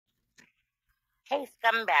Hey,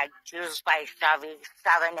 scumbag, Juice by Xavi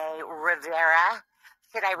Savane Rivera.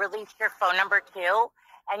 Should I release your phone number too?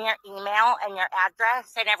 And your email and your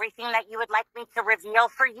address and everything that you would like me to reveal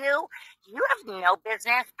for you? You have no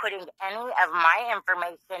business putting any of my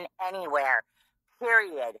information anywhere,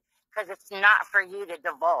 period. Because it's not for you to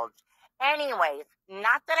divulge. Anyways,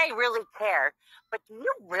 not that I really care, but do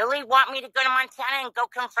you really want me to go to Montana and go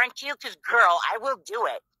confront you? Because, girl, I will do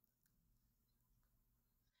it.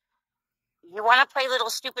 You want to play little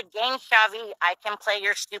stupid games, Shavi? I can play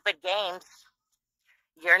your stupid games.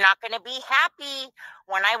 You're not going to be happy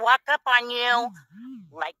when I walk up on you.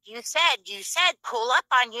 Like you said, pull up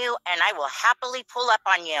on you, and I will happily pull up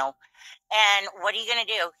on you. And what are you going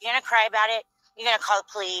to do? You're going to cry about it? You're going to call the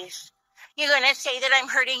police? You're going to say that I'm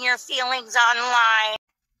hurting your feelings online?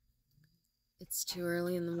 It's too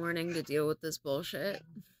early in the morning to deal with this bullshit.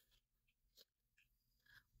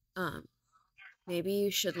 Maybe you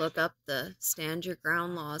should look up the stand your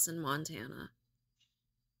ground laws in Montana.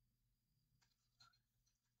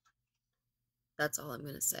 That's all I'm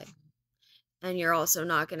gonna say. And you're also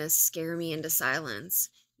not gonna scare me into silence.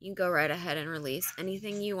 You can go right ahead and release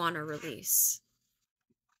anything you want to release.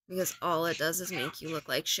 Because all it does is make you look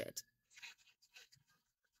like shit.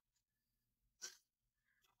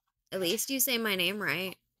 At least you say my name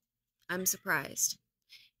right. I'm surprised.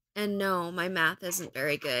 And no, my math isn't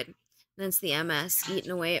very good. That's the MS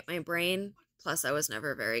eating away at my brain. Plus, I was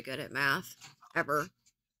never very good at math. Ever.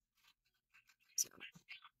 So.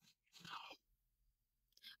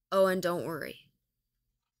 Oh, and don't worry.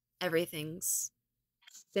 Everything's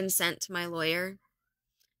been sent to my lawyer.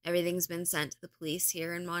 Everything's been sent to the police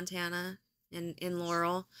here in Montana and in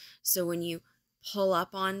Laurel. So when you pull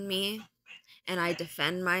up on me and I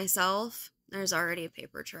defend myself, there's already a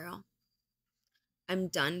paper trail. I'm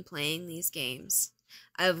done playing these games.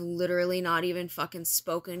 I've literally not even fucking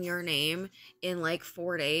spoken your name in like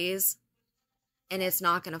 4 days. And it's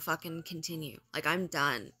not gonna fucking continue. Like, I'm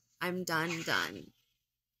done. I'm done.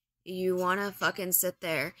 You wanna fucking sit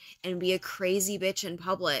there and be a crazy bitch in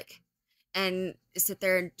public and sit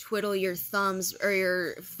there and twiddle your thumbs or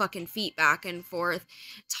your fucking feet back and forth,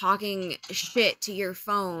 talking shit to your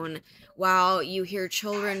phone while you hear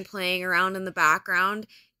children playing around in the background.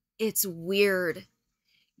 It's weird.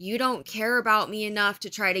 You don't care about me enough to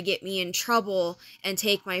try to get me in trouble and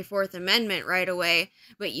take my Fourth Amendment right away,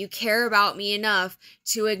 but you care about me enough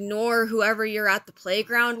to ignore whoever you're at the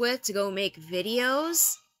playground with to go make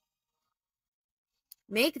videos?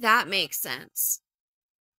 Make that make sense.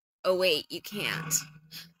 Oh wait, you can't.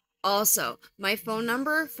 Also, my phone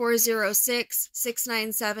number,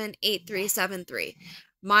 406-697-8373.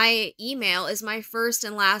 My email is my first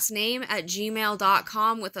and last name at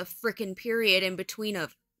gmail.com with a frickin' period in between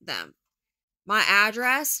of them. My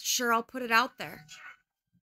address, sure, I'll put it out there.